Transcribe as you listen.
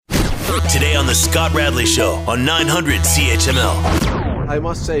Today on the Scott Radley Show on 900 CHML. I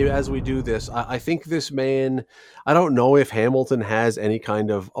must say, as we do this, I think this man, I don't know if Hamilton has any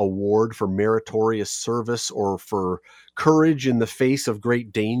kind of award for meritorious service or for courage in the face of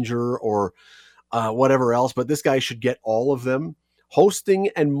great danger or whatever else, but this guy should get all of them. Hosting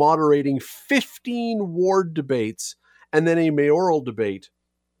and moderating 15 ward debates and then a mayoral debate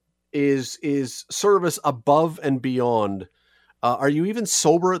is service above and beyond. Are you even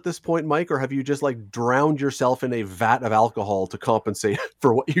sober at this point, Mike, or have you just drowned yourself in a vat of alcohol to compensate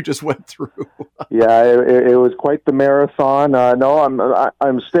for what you just went through? Yeah, it was quite the marathon. No,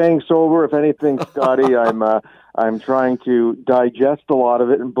 I'm staying sober. If anything, Scotty, I'm trying to digest a lot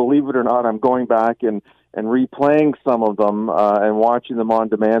of it, and believe it or not, I'm going back and replaying some of them and watching them on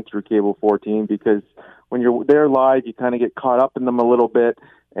demand through Cable 14, because when you're there live, you kind of get caught up in them a little bit.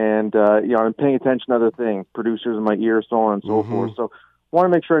 And, I'm paying attention to other things, producers in my ear, so on and so forth. So I want to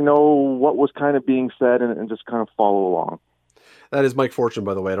make sure I know what was kind of being said and just kind of follow along. That is Mike Fortune,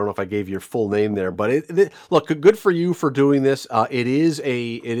 by the way. I don't know if I gave your full name there, but look, good for you for doing this. It is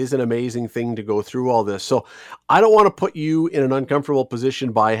an amazing thing to go through all this. So I don't want to put you in an uncomfortable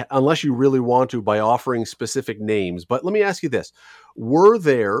position unless you really want to, by offering specific names. But let me ask you this. Were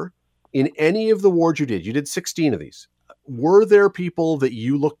there, in any of the wards you did 16 of these, were there people that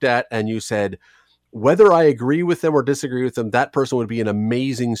you looked at and you said, whether I agree with them or disagree with them, that person would be an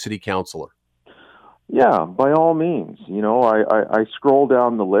amazing city councilor? Yeah, by all means. I scroll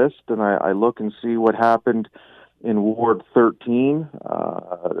down the list and I look and see what happened in Ward 13.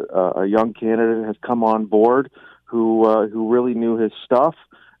 A young candidate has come on board who really knew his stuff.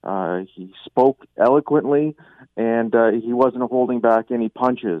 He spoke eloquently, and he wasn't holding back any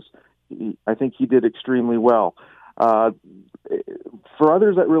punches. I think he did extremely well. For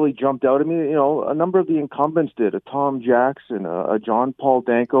others that really jumped out at me, a number of the incumbents did. A Tom Jackson, a John Paul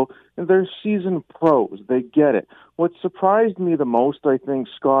Danko, and they're seasoned pros. They get it. What surprised me the most, I think,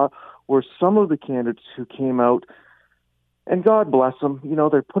 Scott, were some of the candidates who came out, and God bless them.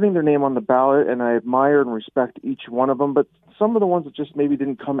 They're putting their name on the ballot, and I admire and respect each one of them, but some of the ones that just maybe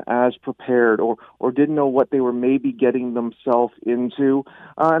didn't come as prepared or didn't know what they were maybe getting themselves into.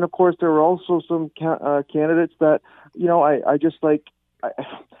 And, of course, there were also some candidates that, I just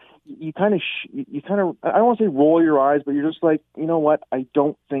you kind of, I don't want to say roll your eyes, but you're just like, you know what, I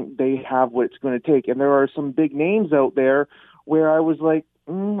don't think they have what it's going to take. And there are some big names out there where I was like,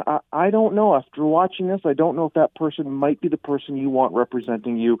 I don't know. After watching this, I don't know if that person might be the person you want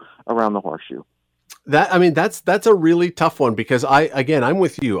representing you around the horseshoe. That's a really tough one, because I'm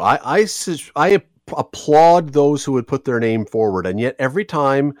with you. I applaud those who would put their name forward. And yet every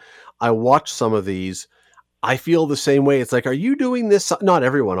time I watch some of these, I feel the same way. It's like, are you doing this? Not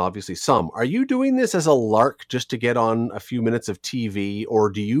everyone, obviously, some. Are you doing this as a lark just to get on a few minutes of TV? Or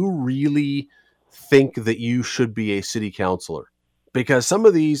do you really think that you should be a city councilor? Because some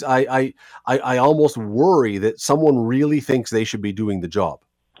of these, I almost worry that someone really thinks they should be doing the job.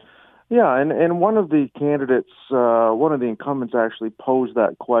 Yeah, and one of the candidates, one of the incumbents actually posed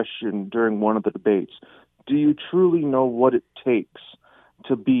that question during one of the debates. Do you truly know what it takes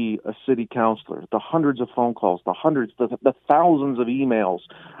to be a city councilor? The hundreds of phone calls, the thousands of emails,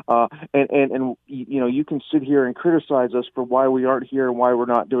 and you can sit here and criticize us for why we aren't here and why we're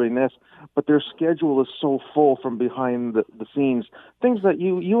not doing this, but their schedule is so full from behind the scenes, things that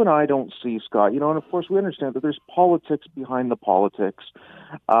you and I don't see, Scott. And of course we understand that there's politics behind the politics,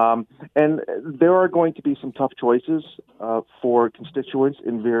 and there are going to be some tough choices for constituents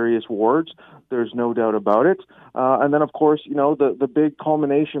in various wards. There's no doubt about it. And then, of course, the big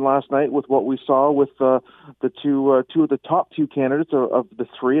culmination last night with what we saw with the two of the top two candidates of the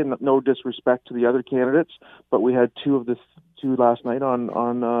three, and no disrespect to the other candidates, but we had two of the two last night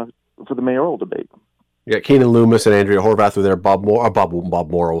on for the mayoral debate. Yeah, Keenan Loomis and Andrea Horvath were there. Bob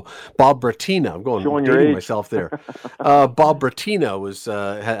Bratina. I'm dating myself there. Bob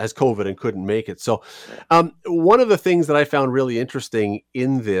Bratina has COVID and couldn't make it. So, one of the things that I found really interesting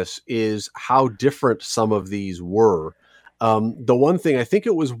in this is how different some of these were. The one thing, I think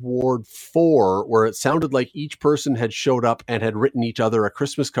it was Ward 4, where it sounded like each person had showed up and had written each other a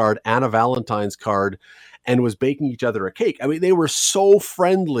Christmas card and a Valentine's card and was baking each other a cake. I mean, they were so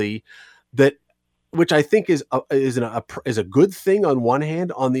friendly that, which I think is a good thing on one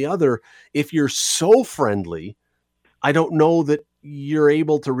hand. On the other, if you're so friendly, I don't know that you're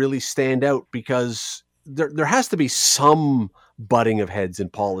able to really stand out, because there has to be some butting of heads in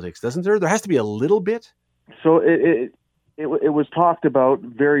politics, doesn't there? There has to be a little bit. So it was talked about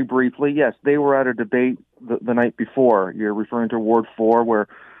very briefly. Yes, they were at a debate the night before. You're referring to Ward 4, where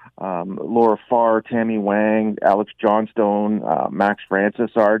Laura Farr, Tammy Wang, Alex Johnstone, Max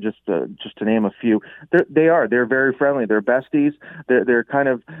Francis are just to name a few. They're very friendly. They're besties. They're kind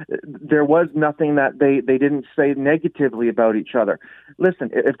of, there was nothing that they didn't say negatively about each other. Listen,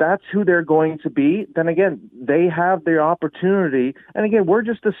 if that's who they're going to be, then again, they have the opportunity. And again, we're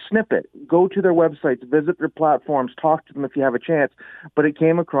just a snippet. Go to their websites, visit their platforms, talk to them if you have a chance. But it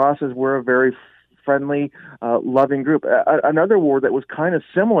came across as we're a very friendly, loving group. Another ward that was kind of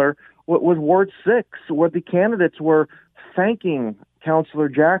similar was Ward 6, where the candidates were thanking Councillor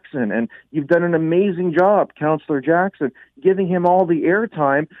Jackson, and you've done an amazing job, Councillor Jackson, giving him all the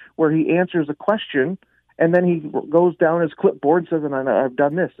airtime where he answers a question, and then he goes down his clipboard and says, and I've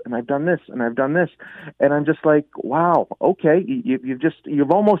done this, and I've done this, and I've done this. And I'm just like, wow, okay, you've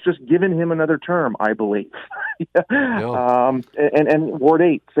almost just given him another term, I believe. Yeah. And Ward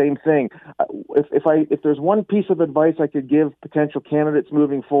 8, same thing. If there's one piece of advice I could give potential candidates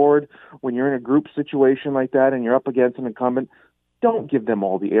moving forward, when you're in a group situation like that and you're up against an incumbent, don't give them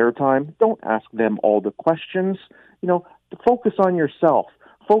all the airtime. Don't ask them all the questions. Focus on yourself.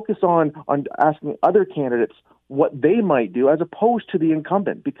 Focus on asking other candidates what they might do as opposed to the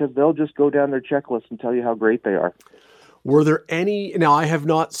incumbent, because they'll just go down their checklist and tell you how great they are. Were there any, now I have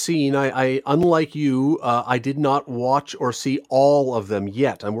not seen, I unlike you, I did not watch or see all of them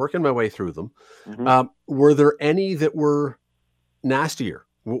yet. I'm working my way through them. Mm-hmm. Were there any that were nastier?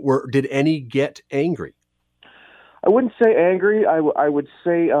 Did any get angry? I wouldn't say angry. I would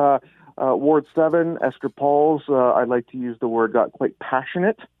say Ward 7, Esther Pauls, I'd like to use the word, got quite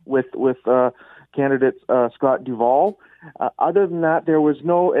passionate with candidate Scott Duvall. Other than that, there was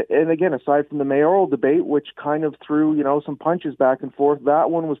no, and again, aside from the mayoral debate, which kind of threw, some punches back and forth, that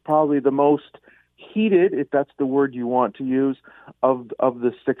one was probably the most heated, if that's the word you want to use, of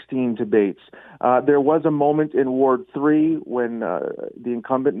the 16 debates. There was a moment in Ward 3 when the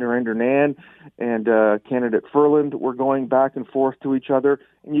incumbent Narendra Nan and candidate Furland were going back and forth to each other,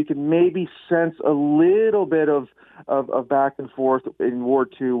 and you can maybe sense a little bit of back and forth in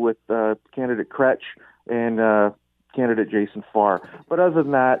Ward 2 with candidate Kretsch and candidate Jason Farr. But other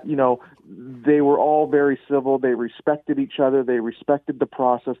than that, they were all very civil. They respected each other. They respected the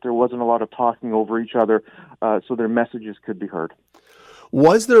process. There wasn't a lot of talking over each other, so their messages could be heard.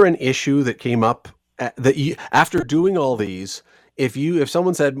 Was there an issue that came up that you, after doing all these, if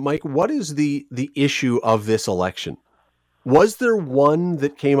someone said, Mike, what is the issue of this election? Was there one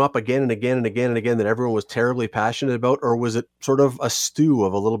that came up again and again and again and again that everyone was terribly passionate about, or was it sort of a stew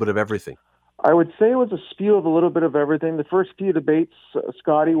of a little bit of everything? I would say it was a spew of a little bit of everything. The first few debates,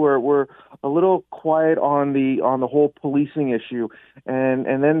 Scotty, were a little quiet on the whole policing issue, and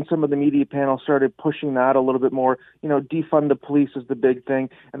then some of the media panels started pushing that a little bit more. Defund the police is the big thing,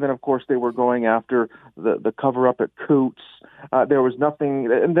 and then of course they were going after the cover up at Coots. There was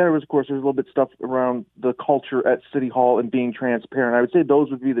nothing, and there was a little bit stuff around the culture at City Hall and being transparent. I would say those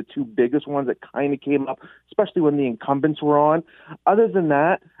would be the two biggest ones that kind of came up, especially when the incumbents were on. Other than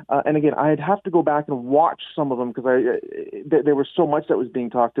that, and again, I'd have to go back and watch some of them because there was so much that was being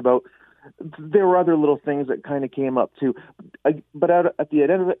talked about. There were other little things that kind of came up too. But at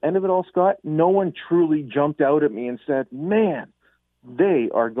the end of it all, Scott, no one truly jumped out at me and said, man, they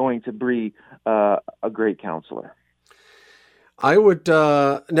are going to be a great counselor. I would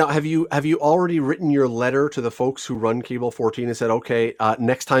now. Have you already written your letter to the folks who run Cable 14 and said, okay,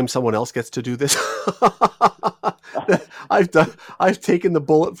 next time someone else gets to do this? I've taken the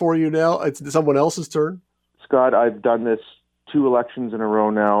bullet for you now. It's someone else's turn. Scott, I've done this 2 elections in a row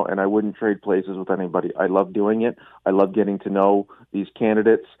now, and I wouldn't trade places with anybody. I love doing it. I love getting to know these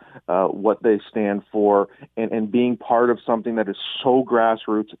candidates, what they stand for, and being part of something that is so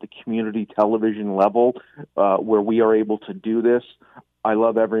grassroots at the community television level, where we are able to do this. I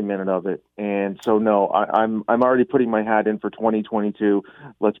love every minute of it. And so, no, I'm already putting my hat in for 2022.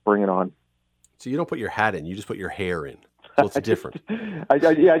 Let's bring it on. So you don't put your hat in, you just put your hair in. So it's different.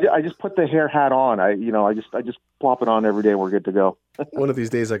 I just put the hair hat on. I just plop it on every day. We're good to go. One of these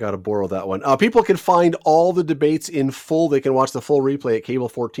days I got to borrow that one. People can find all the debates in full. They can watch the full replay at Cable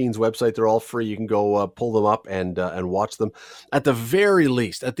 14's website. They're all free. You can go pull them up and watch them. At the very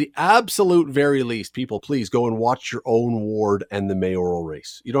least, at the absolute very least, people, please go and watch your own ward and the mayoral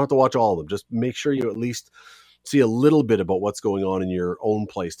race. You don't have to watch all of them. Just make sure you at least see a little bit about what's going on in your own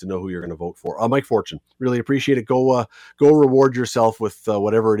place to know who you're going to vote for. Mike Fortune, really appreciate it. Go reward yourself with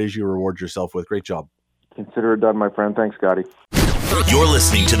whatever it is you reward yourself with. Great job. Consider it done, my friend. Thanks, Scotty. You're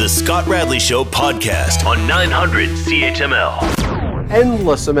listening to the Scott Radley Show podcast on 900 CHML.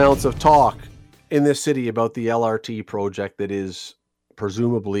 Endless amounts of talk in this city about the LRT project that is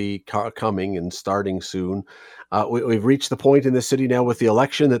presumably coming and starting soon. We've reached the point in this city now with the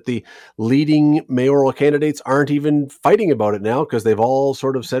election that the leading mayoral candidates aren't even fighting about it now because they've all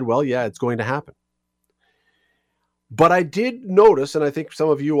sort of said, well, yeah, it's going to happen. But I did notice, and I think some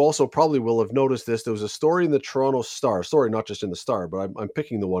of you also probably will have noticed this, there was a story in the Toronto Star, sorry, not just in the Star, but I'm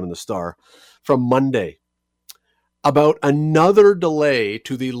picking the one in the Star, from Monday, about another delay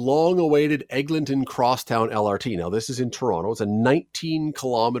to the long-awaited Eglinton Crosstown LRT. Now, this is in Toronto. It's a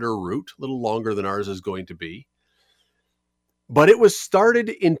 19-kilometer route, a little longer than ours is going to be. But it was started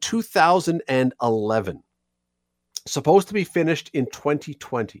in 2011, supposed to be finished in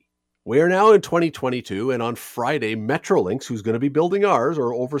 2020. We are now in 2022, and on Friday, Metrolinx, who's going to be building ours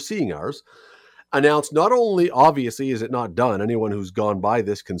or overseeing ours, announced not only, obviously, is it not done, anyone who's gone by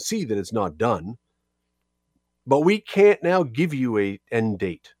this can see that it's not done, but we can't now give you an end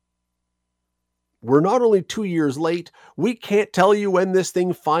date. We're not only 2 years late, we can't tell you when this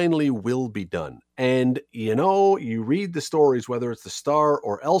thing finally will be done. And, you know, you read the stories, whether it's the Star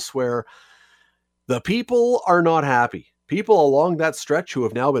or elsewhere, the people are not happy. People along that stretch who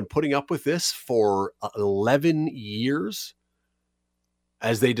have now been putting up with this for 11 years,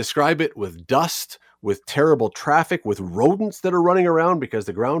 as they describe it, with dust, with terrible traffic, with rodents that are running around because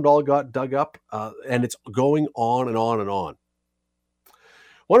the ground all got dug up, and it's going on and on and on. I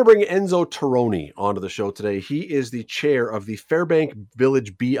want to bring Enzo Torrone onto the show today. He is the chair of the Fairbank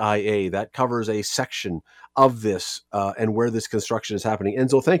Village BIA. That covers a section of this and where this construction is happening.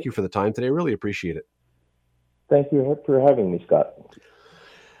 Enzo, thank you for the time today. I really appreciate it. Thank you for having me, Scott.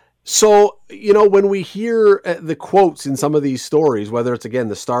 So, you know, when we hear the quotes in some of these stories, whether it's, again,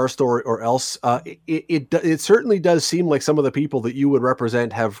 the Star story or else, it certainly does seem like some of the people that you would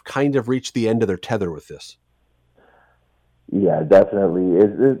represent have kind of reached the end of their tether with this. Yeah, definitely.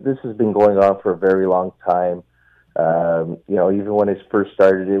 This has been going on for a very long time. You know, even when it first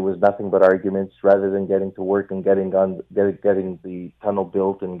started, it was nothing but arguments rather than getting to work and getting the tunnel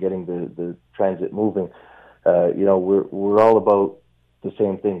built and getting the transit moving. You know, we're all about the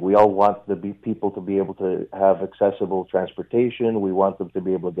same thing. We all want the people to be able to have accessible transportation. We want them to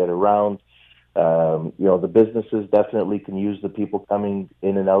be able to get around. You know, the businesses definitely can use the people coming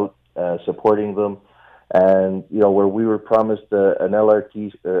in and out, supporting them. And, you know, where we were promised an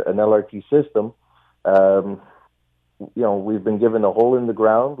LRT system, you know, we've been given a hole in the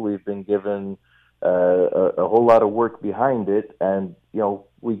ground. We've been given a whole lot of work behind it. And, you know,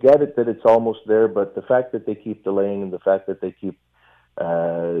 we get it that it's almost there, but the fact that they keep delaying and the fact that they keep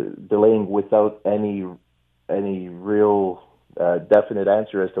delaying without any real definite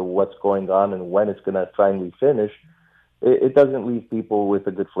answer as to what's going on and when it's going to finally finish, it doesn't leave people with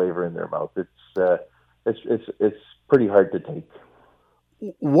a good flavor in their mouth. It's pretty hard to take.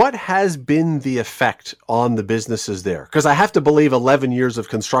 What has been the effect on the businesses there? Because I have to believe 11 years of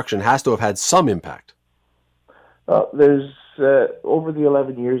construction has to have had some impact. There's over the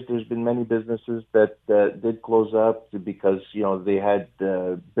 11 years, there's been many businesses that did close up because, you know, they had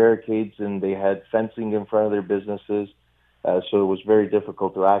barricades and they had fencing in front of their businesses, so it was very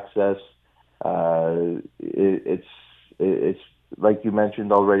difficult to access. It's like you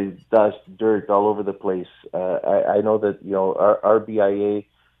mentioned already, dust, dirt all over the place. I know that, you know, our BIA,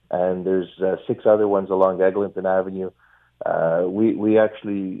 and there's 6 other ones along Eglinton Avenue, we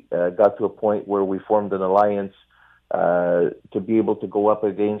actually got to a point where we formed an alliance to be able to go up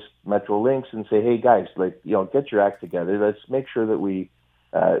against Metrolinx and say, hey guys, like, you know, get your act together. Let's make sure that we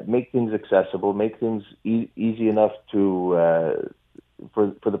make things accessible, make things easy enough to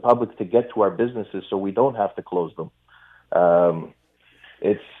for the public to get to our businesses, so we don't have to close them.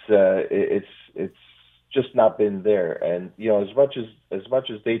 It's just not been there, and, you know, as much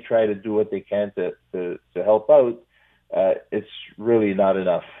as they try to do what they can to help out, it's really not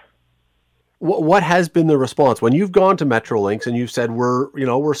enough. What has been the response when you've gone to Metrolinx and you've said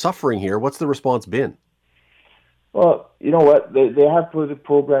we're suffering here? What's the response been? Well, you know what, they have put the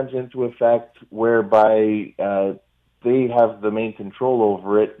programs into effect whereby they have the main control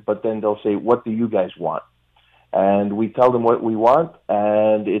over it, but then they'll say, what do you guys want? And we tell them what we want,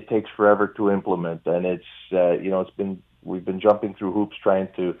 and it takes forever to implement. And it's you know, we've been jumping through hoops trying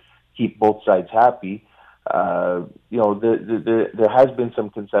to keep both sides happy. You know, there has been some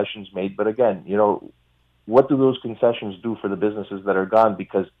concessions made, but again, you know, what do those concessions do for the businesses that are gone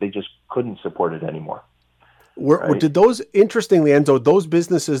because they just couldn't support it anymore? Right? Did those, interestingly, Enzo, those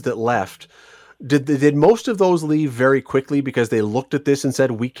businesses that left, did most of those leave very quickly because they looked at this and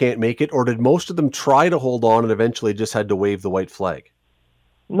said, we can't make it? Or did most of them try to hold on and eventually just had to wave the white flag?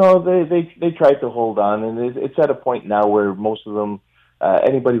 No, they tried to hold on, and it's at a point now where most of them,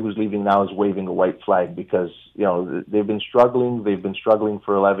 anybody who's leaving now is waving a white flag because, you know, they've been struggling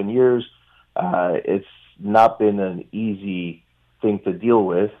for 11 years. not been an easy thing to deal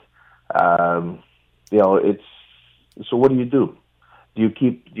with. It's so. What do you do? Do you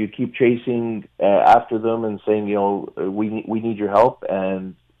keep chasing after them and saying, we need your help,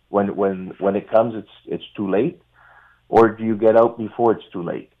 and when it comes, it's too late, or do you get out before it's too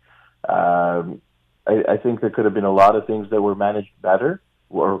late? I think there could have been a lot of things that were managed better,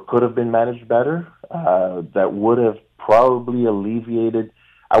 or could have been managed better, that would have probably alleviated.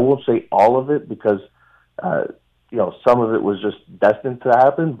 I won't say all of it, because some of it was just destined to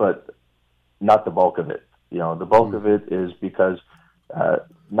happen, but not the bulk of it. The bulk of it is because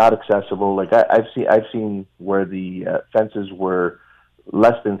not accessible. Like I've seen where the fences were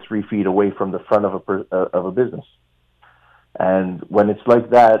less than 3 feet away from the front of a business, and when it's like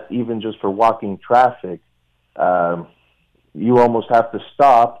that, even just for walking traffic, you almost have to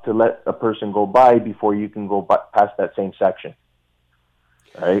stop to let a person go by before you can go past that same section,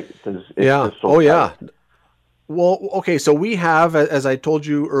 right? Yeah. Yeah. Well, okay, so we have, as I told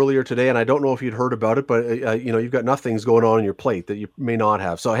you earlier today, and I don't know if you'd heard about it, but you've got enough things going on your plate that you may not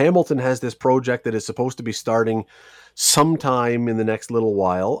have. So Hamilton has this project that is supposed to be starting sometime in the next little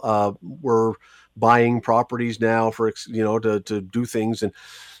while. We're buying properties now for to do things. And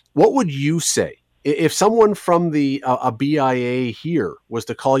what would you say if someone from a BIA here was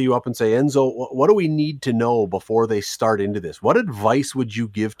to call you up and say, Enzo, what do we need to know before they start into this? What advice would you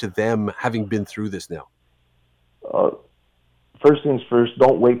give to them, having been through this now? First things first,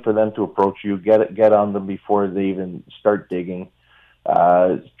 don't wait for them to approach you. Get on them before they even start digging.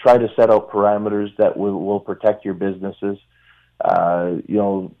 Try to set out parameters that will protect your businesses.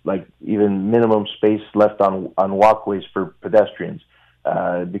 Like even minimum space left on walkways for pedestrians.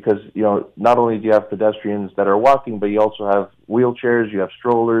 Because, not only do you have pedestrians that are walking, but you also have wheelchairs, you have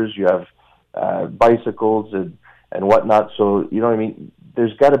strollers, you have bicycles and whatnot. So,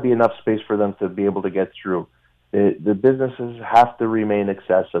 there's got to be enough space for them to be able to get through. The businesses have to remain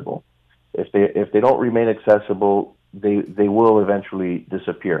accessible. If they don't remain accessible, they will eventually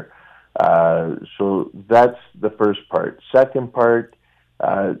disappear. So that's the first part. Second part,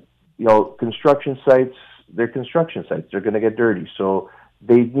 construction sites, they're construction sites. They're going to get dirty. So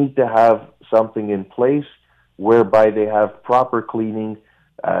they need to have something in place whereby they have proper cleaning.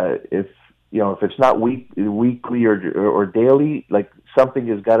 If it's not weekly or daily, like something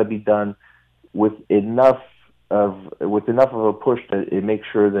has got to be done with enough of a push that it makes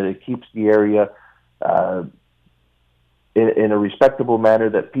sure that it keeps the area in a respectable manner,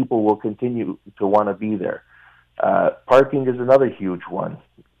 that people will continue to want to be there. Parking is another huge one,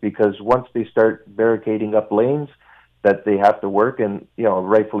 because once they start barricading up lanes that they have to work, and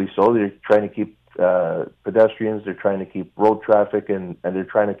rightfully so, they're trying to keep pedestrians, they're trying to keep road traffic, and they're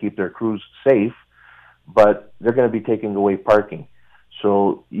trying to keep their crews safe, but they're going to be taking away parking.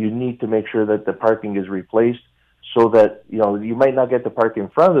 So you need to make sure that the parking is replaced, so that you might not get to park in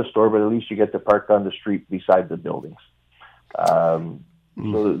front of the store, but at least you get to park on the street beside the buildings.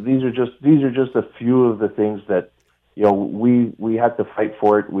 So these are just a few of the things that we had to fight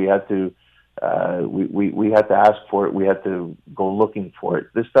for it. We had to we had to ask for it. We had to go looking for it.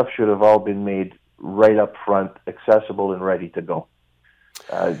 This stuff should have all been made right up front, accessible and ready to go.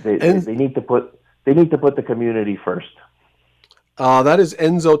 They need to put the community first. That is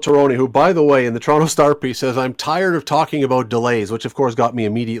Enzo Torrone, who, by the way, in the Toronto Star piece says, "I'm tired of talking about delays," which of course got me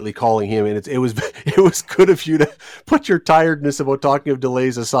immediately calling him. And it was good of you to put your tiredness about talking of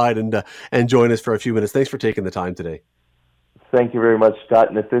delays aside and join us for a few minutes. Thanks for taking the time today. Thank you very much, Scott.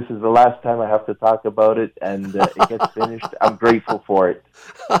 And if this is the last time I have to talk about it and it gets finished, I'm grateful for it.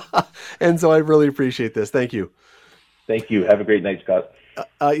 Enzo, I really appreciate this. Thank you. Thank you. Have a great night, Scott.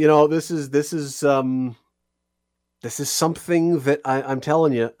 This is something that I'm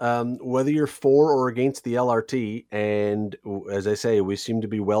telling you, whether you're for or against the LRT, and as I say, we seem to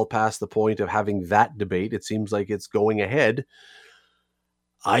be well past the point of having that debate. It seems like it's going ahead.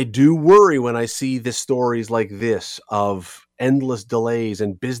 I do worry when I see the stories like this of endless delays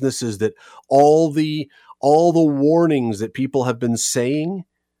and businesses that all the warnings that people have been saying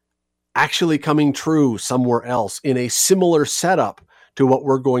actually coming true somewhere else in a similar setup to what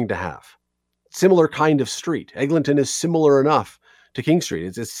we're going to have. Similar kind of street. Eglinton is similar enough to King Street.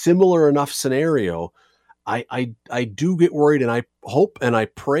 It's a similar enough scenario. I do get worried, and I hope and I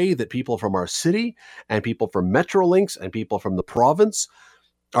pray that people from our city and people from Metrolinx and people from the province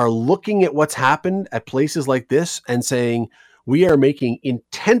are looking at what's happened at places like this and saying, we are making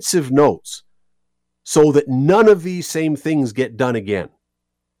intensive notes so that none of these same things get done again.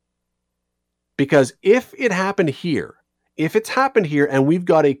 Because if it's happened here and we've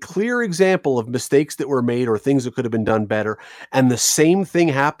got a clear example of mistakes that were made or things that could have been done better, and the same thing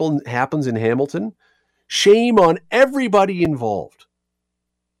happens in Hamilton, Shame on everybody involved.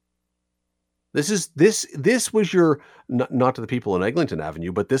 This was your, not to the people in Eglinton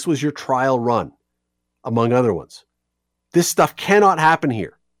Avenue, but this was your trial run, among other ones. This stuff cannot happen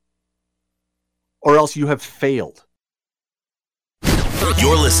here, or else you have failed.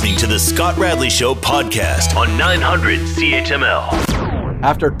 You're listening to the Scott Radley Show podcast on 900 CHML.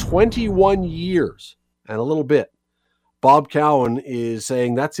 After 21 years and a little bit, Bob Cowan is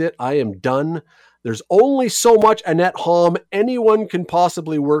saying, that's it, I am done. There's only so much Annette Halm anyone can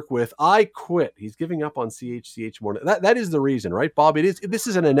possibly work with. I quit. He's giving up on CHCH morning. That is the reason, right, Bob? It is. This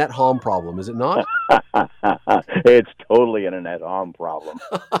is an Annette Halm problem, is it not? It's totally an Annette Halm problem.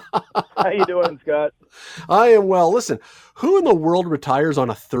 How you doing, Scott? I am well. Listen, who in the world retires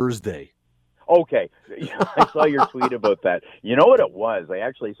on a Thursday? Okay, I saw your tweet about that. You know what it was? I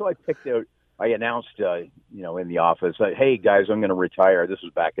announced, in the office, hey, guys, I'm going to retire. This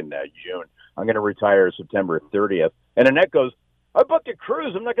was back in June. I'm going to retire September 30th. And Annette goes, I booked a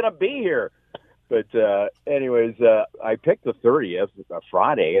cruise. I'm not going to be here. But anyways, I picked the 30th,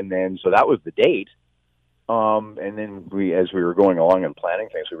 Friday, and then so that was the date. And then as we were going along and planning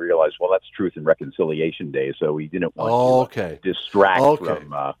things, we realized, well, that's Truth and Reconciliation Day, so we didn't want to distract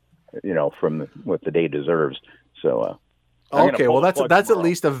from what the day deserves. So okay, well, that's at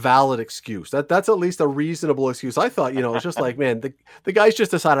least a valid excuse. That's at least a reasonable excuse. I thought, it's just like, man, the guy's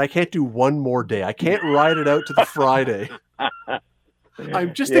just decided I can't do one more day. I can't ride it out to the Friday.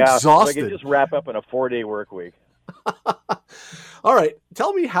 I'm just exhausted. I can just wrap up in a 4-day work week. All right,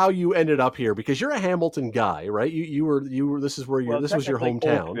 tell me how you ended up here, because you're a Hamilton guy, right? You were. This is where this was your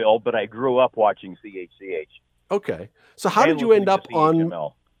hometown. Oakville, but I grew up watching CHCH. Okay, so how did you end up on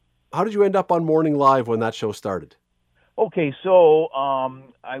Morning Live when that show started? Okay, so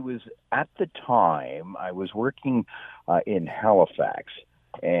I was working in Halifax,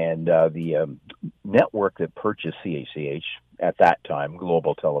 and the network that purchased CHCH at that time,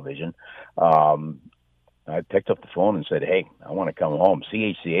 Global Television, I picked up the phone and said, hey, I want to come home.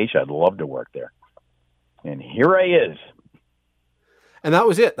 CHCH, I'd love to work there. And here I is. And that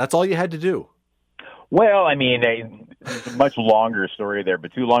was it? That's all you had to do? Well, I mean, it's a much longer story there,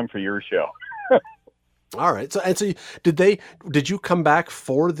 but too long for your show. All right. So did you come back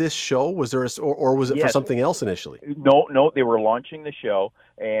for this show? Was there or was it for something else initially? No, they were launching the show,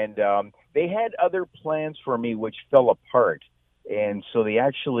 and they had other plans for me which fell apart. And so they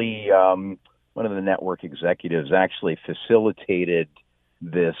actually, one of the network executives actually facilitated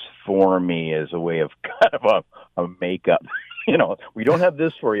this for me as a way of kind of a makeup. We don't have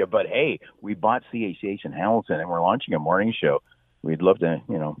this for you, but hey, we bought CHCH in Hamilton and we're launching a morning show. We'd love to,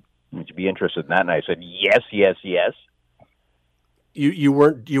 would you be interested in that? And I said, yes. You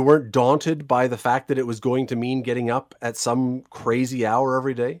weren't daunted by the fact that it was going to mean getting up at some crazy hour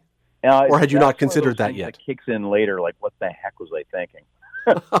every day? Or had you not considered that yet? That kicks in later, like, what the heck was I thinking?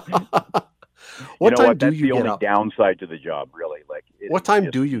 What time do that's you the get only up? downside to the job, really. What time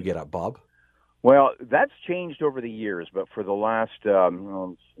do you get up, Bob? Well, that's changed over the years, but for the last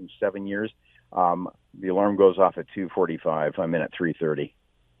 7 years, the alarm goes off at 2:45. I'm in at 3:30.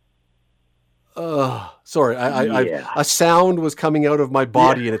 Sorry, a sound was coming out of my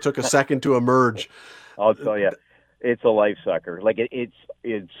body, and it took a second to emerge. I'll tell you, it's a life sucker. Like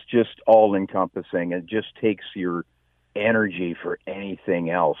it's just all encompassing. It just takes your energy for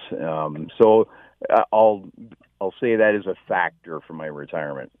anything else. So I'll say that is a factor for my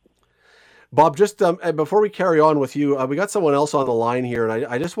retirement. Bob, just before we carry on with you, we got someone else on the line here, and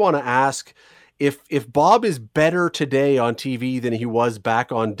I just want to ask if Bob is better today on TV than he was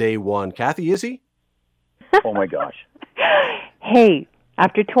back on day one. Kathy, is he? Oh, my gosh. Hey,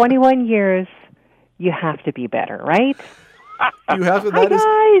 after 21 years, you have to be better, right? You have to. Hi,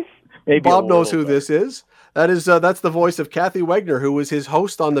 guys. Bob knows who this is. That's the voice of Kathy Wegner, who was his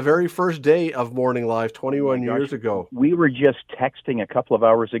host on the very first day of Morning Live 21 years ago. We were just texting a couple of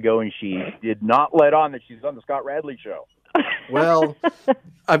hours ago, and she did not let on that she's on the Scott Radley Show. Well,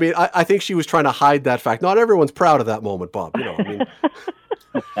 I mean, I think she was trying to hide that fact. Not everyone's proud of that moment, Bob.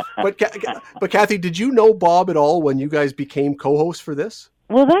 But Kathy, did you know Bob at all when you guys became co-hosts for this?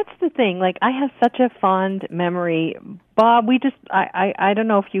 Well, that's the thing. Like, I have such a fond memory. Bob, I don't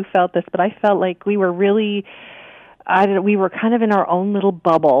know if you felt this, but I felt like we were really, we were kind of in our own little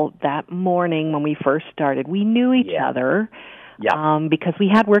bubble that morning when we first started. We knew each other because we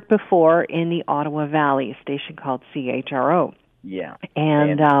had worked before in the Ottawa Valley, a station called CHRO. Yeah.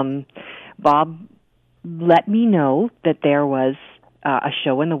 And Bob let me know that there was a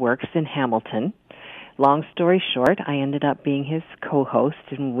show in the works in Hamilton, long story short, I ended up being his co-host,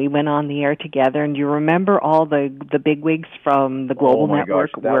 and we went on the air together. And you remember all the bigwigs from the Global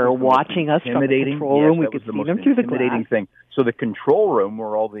Network were watching us from the control room. We could see them through the glass. Thing. So the control room,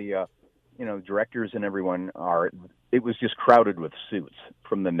 where all the directors and everyone are, it was just crowded with suits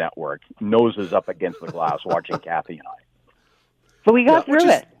from the network, noses up against the glass, watching Kathy and I. But we got through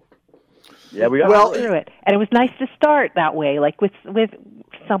it. Yeah, we got through it, and it was nice to start that way, like with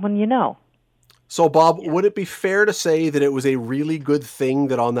someone you know. So, Bob, would it be fair to say that it was a really good thing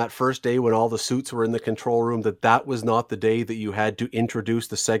that on that first day when all the suits were in the control room, that was not the day that you had to introduce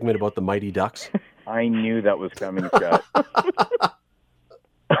the segment about the Mighty Ducks? I knew that was coming, Scott.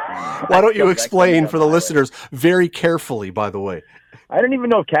 Why don't you explain for the listeners very carefully, by the way? I don't even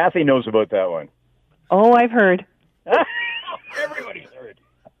know if Kathy knows about that one. Oh, I've heard. Everybody's heard.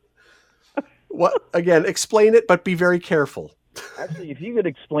 What? Again, explain it, but be very careful. Actually, if you could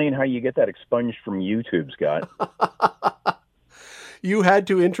explain how you get that expunged from YouTube, Scott. You had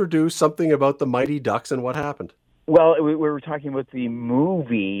to introduce something about the Mighty Ducks, and what happened? Well, we were talking about the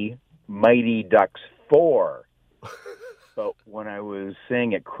movie Mighty Ducks 4. But when I was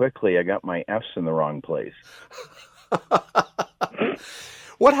saying it quickly, I got my F's in the wrong place.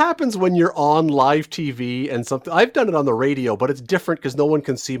 What happens when you're on live TV and something? I've done it on the radio, but it's different because no one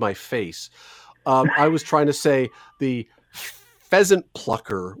can see my face. I was trying to say the pheasant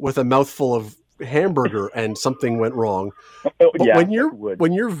plucker with a mouthful of hamburger and something went wrong. But Yeah, when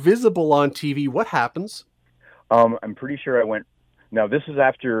you're visible on TV, what happens? I'm pretty sure I went. Now, this is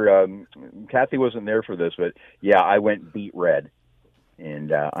after Kathy wasn't there for this, but yeah, I went beet red,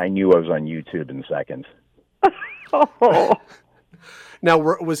 and I knew I was on YouTube in seconds. Oh. Now,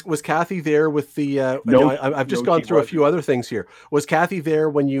 was Kathy there with the? I've just gone through a few other things here. Was Kathy there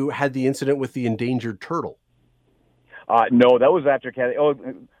when you had the incident with the endangered turtle? No, that was after Kathy.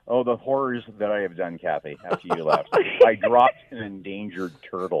 Oh, the horrors that I have done, Kathy, after you left. I dropped an endangered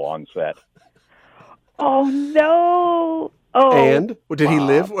turtle on set. Oh, no. Oh. And did he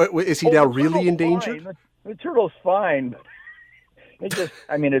live? Is he now really endangered? The turtle's fine. It just,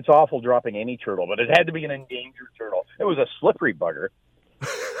 it's awful dropping any turtle, but it had to be an endangered turtle. It was a slippery bugger.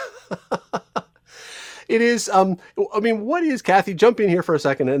 It is. What is, Kathy, jump in here for a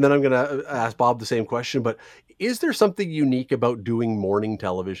second, and then I'm going to ask Bob the same question, but is there something unique about doing morning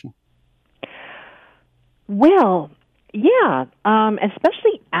television? Well, yeah,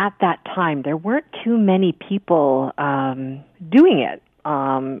 especially at that time. There weren't too many people doing it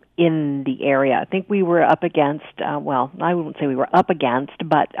in the area. I think we were up against, I wouldn't say we were up against,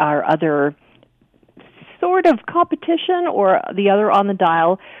 but our other sort of competition or the other on the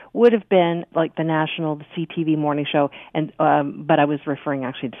dial would have been like the CTV morning show, and but I was referring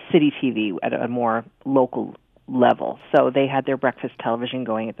actually to City TV at a more local level. So they had their breakfast television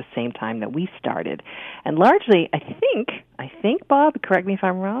going at the same time that we started. And largely, I think, Bob, correct me if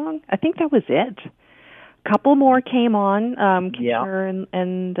I'm wrong, I think that was it. A couple more came on, Kitchener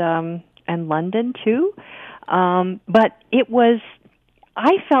and London too. But it was,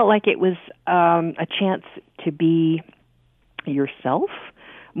 I felt like it was a chance to be yourself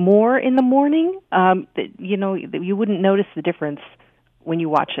more in the morning. You wouldn't notice the difference when you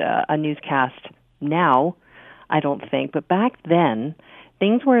watch a newscast now, I don't think. But back then,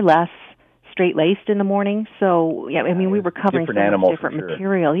 things were less straight-laced in the morning. So, we were covering different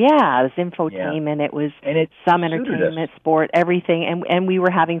material. Yeah, it was infotainment. Yeah. It was some entertainment, sport, everything. And we were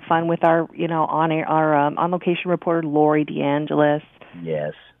having fun with our, on-location reporter, Lori DeAngelis.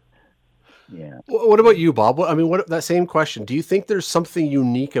 Yes. Yeah. What about you, Bob? That same question. Do you think there's something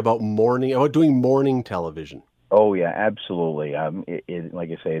unique about doing morning television? Oh yeah, absolutely. Like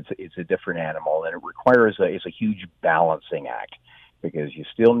I say, it's a different animal, and it requires it's a huge balancing act, because you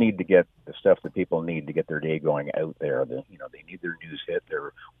still need to get the stuff that people need to get their day going out there. They need their news hit,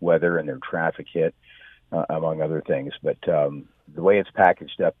 their weather, and their traffic hit, among other things. But the way it's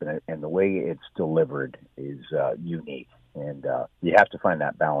packaged up and the way it's delivered is unique, and you have to find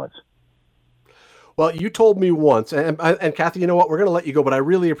that balance. Well, you told me once, and Kathy, you know what? We're going to let you go, but I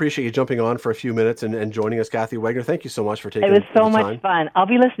really appreciate you jumping on for a few minutes and joining us, Kathy Wagner. Thank you so much for taking the time. It was so much fun. I'll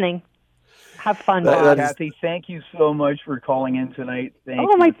be listening. Have fun, Bob. Kathy, thank you so much for calling in tonight. Thank you.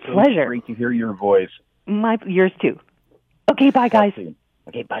 Oh, my pleasure. So great to hear your voice. Yours too. Okay, bye, guys.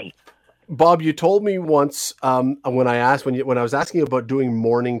 Okay, bye. Bob, you told me once when I was asking about doing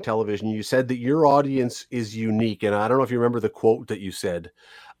morning television, you said that your audience is unique, and I don't know if you remember the quote that you said.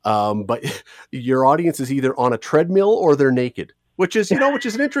 But your audience is either on a treadmill or they're naked, which is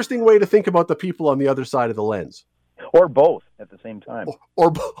an interesting way to think about the people on the other side of the lens. or both at the same time.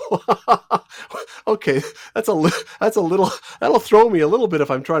 Okay, that's a little, that'll throw me a little bit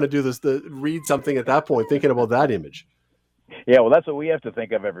if I'm trying to do this, read something at that point, thinking about that image. Yeah, well, that's what we have to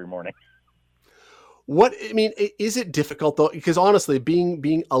think of every morning. Is it difficult though? Because honestly,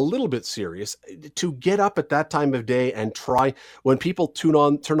 being a little bit serious, to get up at that time of day and try, when people turn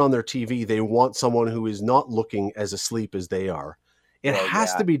on their TV, they want someone who is not looking as asleep as they are. It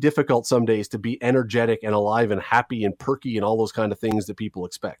has to be difficult some days to be energetic and alive and happy and perky and all those kind of things that people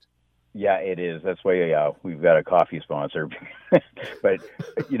expect. Yeah, it is. That's why we've got a coffee sponsor. But,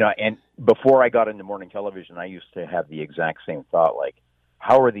 and before I got into morning television, I used to have the exact same thought, like,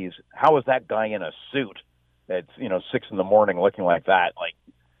 how is that guy in a suit at 6 a.m. looking like that? Like,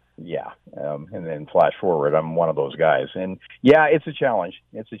 yeah. And then flash forward, I'm one of those guys. And yeah, it's a challenge,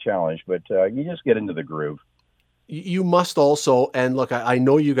 but you just get into the groove. You must also, and look, I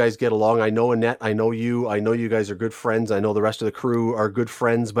know you guys get along. I know Annette, I know you guys are good friends. I know the rest of the crew are good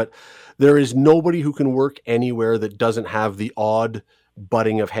friends, but there is nobody who can work anywhere that doesn't have the odd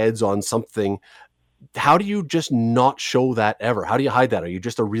butting of heads on something. How do you just not show that ever? How do you hide that? Are you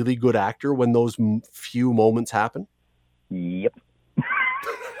just a really good actor when those few moments happen? Yep.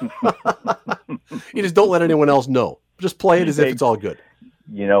 You just don't let anyone else know. Just play it as if it's all good.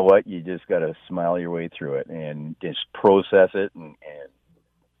 You know what? You just got to smile your way through it and just process it. And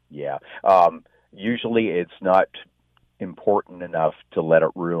yeah, usually it's not important enough to let it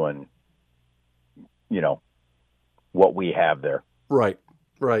ruin, what we have there. Right.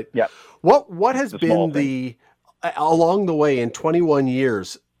 Yeah. What has been along the way in 21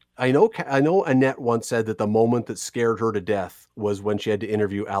 years? I know Annette once said that the moment that scared her to death was when she had to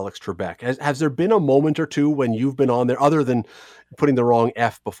interview Alex Trebek. Has there been a moment or two when you've been on there, other than putting the wrong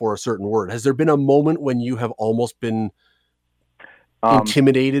F before a certain word? Has there been a moment when you have almost been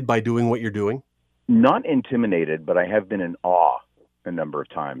intimidated by doing what you're doing? Not intimidated, but I have been in awe a number of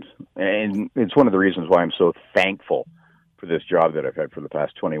times. And it's one of the reasons why I'm so thankful for this job that I've had for the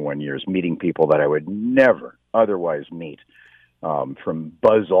past 21 years, meeting people that I would never otherwise meet. From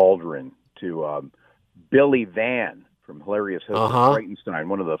Buzz Aldrin to Billy Van from Hilarious House of Frightenstein,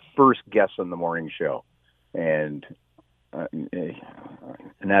 one of the first guests on the morning show. And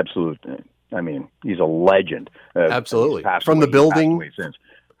an absolute, he's a legend. Absolutely. From the building.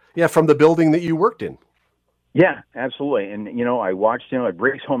 Yeah, from the building that you worked in. Yeah, absolutely. And, I watched him. I'd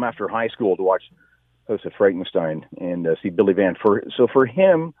race home after high school to watch House of Frightenstein and see Billy Van. So for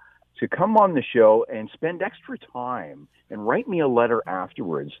him to come on the show and spend extra time and write me a letter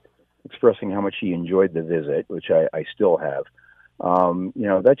afterwards expressing how much he enjoyed the visit, which I still have,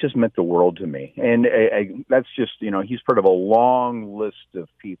 that just meant the world to me. And that's just, he's part of a long list of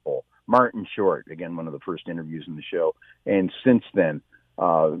people. Martin Short, again, one of the first interviews in the show. And since then,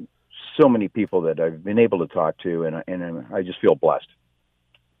 so many people that I've been able to talk to, and I just feel blessed.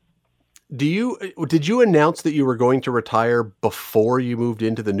 Did you announce that you were going to retire before you moved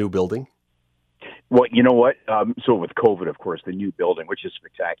into the new building? Well, you know what? So with COVID, of course, the new building, which is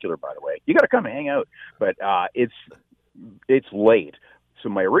spectacular, by the way, you got to come hang out. But it's late. So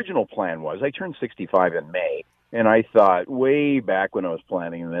my original plan was I turned 65 in May, and I thought way back when I was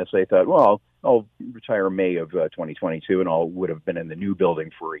planning this, I thought, well, I'll retire May of 2022, and I would have been in the new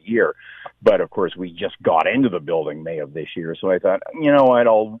building for a year. But of course, we just got into the building May of this year, so I thought, you know what,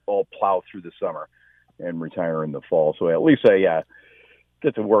 I'll plow through the summer and retire in the fall. So at least I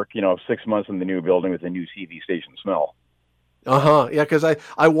get to work, 6 months in the new building with a new TV station smell. Yeah, because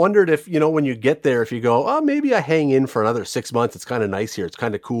I wondered if, when you get there, if you go, oh, maybe I hang in for another 6 months. It's kind of nice here. It's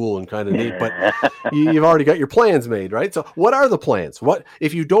kind of cool and kind of neat, but you've already got your plans made, right? So what are the plans? What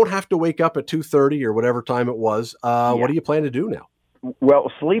if you don't have to wake up at 2:30 or whatever time it was? What do you plan to do now?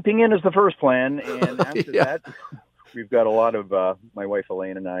 Well, sleeping in is the first plan. And after that, we've got a lot of, my wife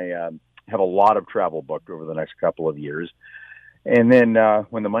Elaine and I have a lot of travel booked over the next couple of years. And then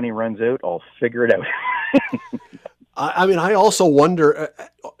when the money runs out, I'll figure it out. I also wonder,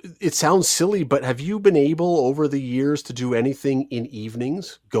 it sounds silly, but have you been able over the years to do anything in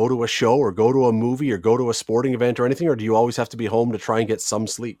evenings, go to a show or go to a movie or go to a sporting event or anything? Or do you always have to be home to try and get some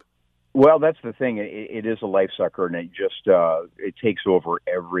sleep? Well, that's the thing. It is a life sucker, and it just, it takes over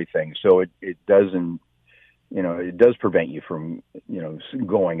everything. So it doesn't, it does prevent you from,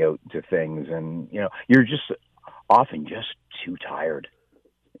 going out to things, and, you're just often just too tired,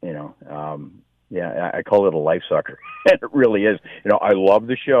 Yeah, I call it a life sucker. It really is. I love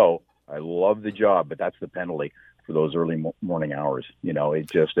the show. I love the job, but that's the penalty for those early morning hours.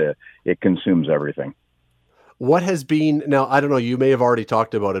 It just, it consumes everything. What has been, now, I don't know, you may have already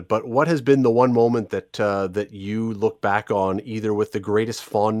talked about it, but what has been the one moment that you look back on either with the greatest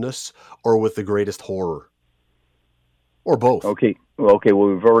fondness or with the greatest horror? or both? Okay. Well,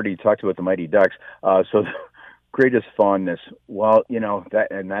 we've already talked about the Mighty Ducks. So the greatest fondness, well,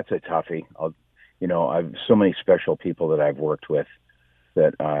 that's a toughie. I've so many special people that I've worked with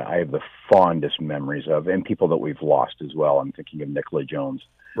that I have the fondest memories of, and people that we've lost as well. I'm thinking of Nicola Jones.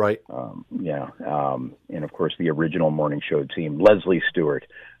 Right. And of course the original morning show team, Leslie Stewart,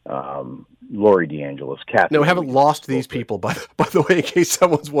 Lori DeAngelis, Kathy. No, we haven't lost these people, by the way, in case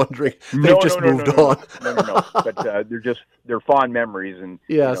someone's wondering. They've just moved on. No. But they're fond memories, and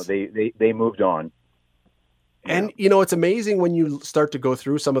yes. They moved on. And, it's amazing when you start to go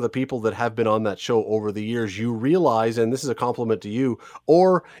through some of the people that have been on that show over the years, you realize, and this is a compliment to you,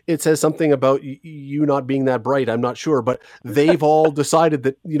 or it says something about you not being that bright, I'm not sure, but they've all decided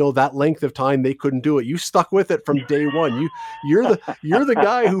that, that length of time they couldn't do it. You stuck with it from day one. You're the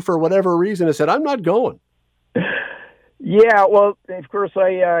guy who, for whatever reason, has said, I'm not going. Yeah, well, of course,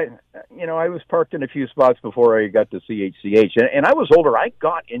 I was parked in a few spots before I got to CHCH, and I was older. I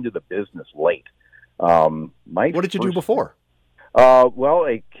got into the business late. What did you do before? Well,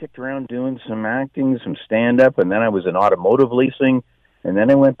 I kicked around doing some acting, some stand-up, and then I was in automotive leasing, and then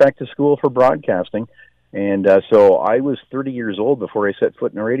I went back to school for broadcasting. And so I was 30 years old before I set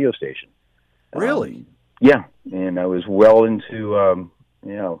foot in a radio station. Really? Yeah, and I was well into,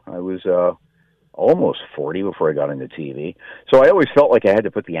 I was almost 40 before I got into TV. So I always felt like I had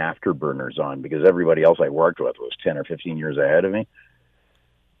to put the afterburners on because everybody else I worked with was 10 or 15 years ahead of me.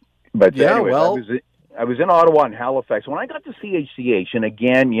 But anyway, I was in Ottawa and Halifax. When I got to CHCH, and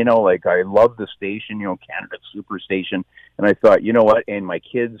again, I love the station, Canada's superstation, and I thought, you know what, and my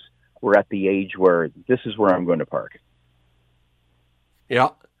kids were at the age where this is where I'm going to park.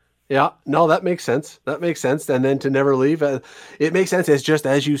 Yeah. No, that makes sense. And then to never leave, it makes sense. It's just,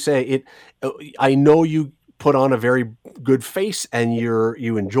 as you say, I know you put on a very good face and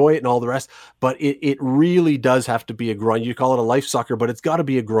you enjoy it and all the rest, but it really does have to be a grind. You call it a life sucker, but it's got to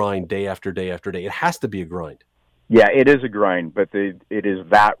be a grind day after day after day. It has to be a grind. Yeah, it is a grind, but it is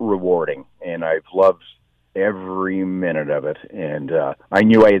that rewarding, and I've loved every minute of it. And I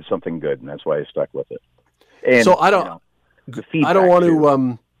knew I had something good, and that's why I stuck with it. And so I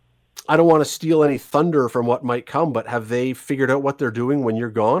don't want to steal any thunder from what might come, but have they figured out what they're doing when you're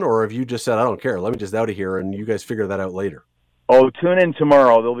gone? Or have you just said, I don't care, let me just out of here, and you guys figure that out later? Oh, tune in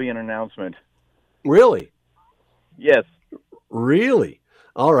tomorrow. There'll be an announcement. Really? Yes. Really?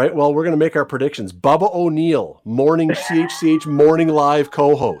 All right. Well, we're going to make our predictions. Bubba O'Neill, morning CHCH morning live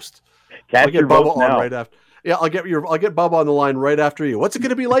co-host. I'll get Bubba on right after. Yeah, I'll get Bubba on the line right after you. What's it going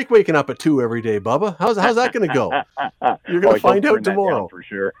to be like waking up at 2 every day, Bubba? How's that going to go? You're going to find out tomorrow for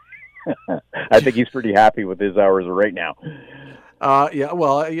sure. I think he's pretty happy with his hours right now.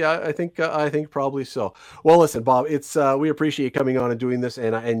 I think probably so. Well, listen, Bob, it's we appreciate you coming on and doing this,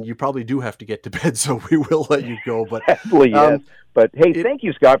 and you probably do have to get to bed, so we will let you go. But yes. But hey, thank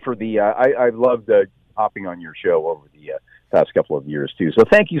you, Scott, for the. I've loved hopping on your show over the past couple of years too. So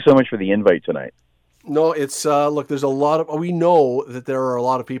thank you so much for the invite tonight. No, it's look, there's we know that there are a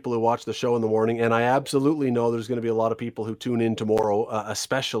lot of people who watch the show in the morning, and I absolutely know there's going to be a lot of people who tune in tomorrow,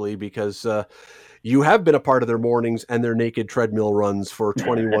 especially because you have been a part of their mornings and their naked treadmill runs for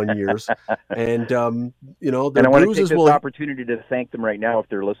 21 years. And, and I want to take this opportunity to thank them right now if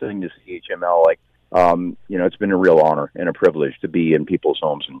they're listening to CHML. It's been a real honor and a privilege to be in people's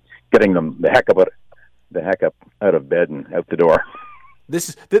homes and getting them the heck up out of bed and out the door.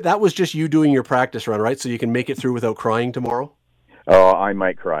 That was just you doing your practice run, right? So you can make it through without crying tomorrow? Oh, I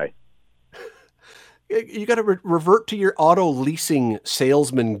might cry. You got to revert to your auto leasing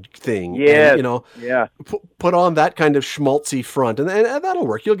salesman thing. Yeah. Yeah. Put on that kind of schmaltzy front, and that'll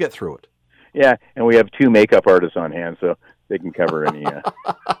work. You'll get through it. Yeah, and we have 2 makeup artists on hand, so they can cover any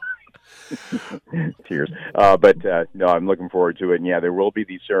tears. No, I'm looking forward to it. And yeah, there will be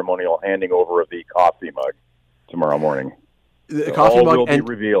the ceremonial handing over of the coffee mug tomorrow morning. The coffee mug will be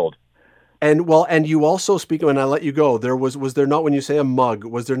revealed. And you also speak, when I let you go, was there not, when you say a mug,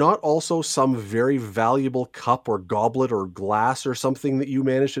 was there not also some very valuable cup or goblet or glass or something that you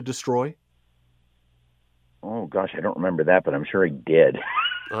managed to destroy? Oh gosh, I don't remember that, but I'm sure I did.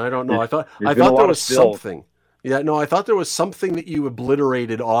 I don't know. I thought there was something. Yeah, no, I thought there was something that you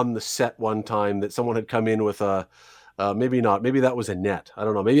obliterated on the set one time, that someone had come in with a. Maybe not. Maybe that was a net. I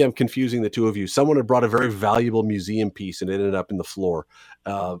don't know. Maybe I'm confusing the two of you. Someone had brought a very valuable museum piece and it ended up in the floor.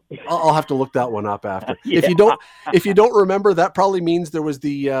 I'll have to look that one up after. Yeah. If you don't remember, that probably means there was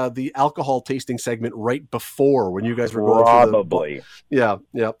the alcohol tasting segment right before when you guys were going probably. Yeah.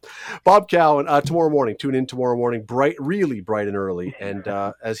 Bob Cowan, tomorrow morning. Tune in tomorrow morning, really bright and early, and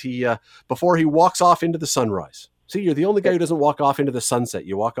as he before he walks off into the sunrise. See, you're the only guy who doesn't walk off into the sunset.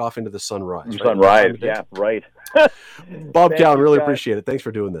 You walk off into the sunrise. Right? Sunrise, yeah, right. Bob Cowan, really appreciate it. Thanks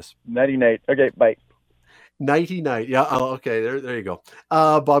for doing this. Nighty night. Okay, bye. Nighty night. Yeah. Okay. There you go.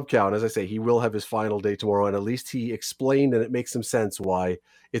 Bob Cowan, as I say, he will have his final day tomorrow, and at least he explained, and it makes some sense why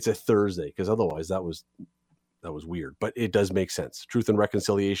it's a Thursday, because otherwise that was weird. But it does make sense. Truth and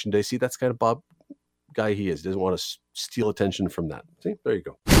Reconciliation Day. See, that's kind of Bob guy he is. He doesn't want to steal attention from that. See, there you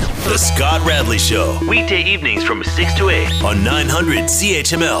go. The Scott Radley Show, weekday evenings from 6 to 8 on 900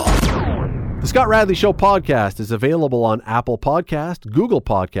 CHML. The Scott Radley Show podcast is available on Apple Podcast, Google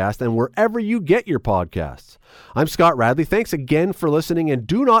Podcast, and wherever you get your podcasts. I'm Scott Radley. Thanks again for listening, and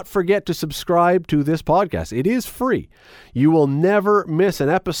do not forget to subscribe to this podcast. It is free. You will never miss an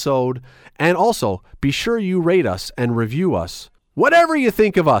episode, and also be sure you rate us and review us. Whatever you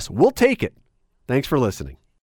think of us, we'll take it. Thanks for listening.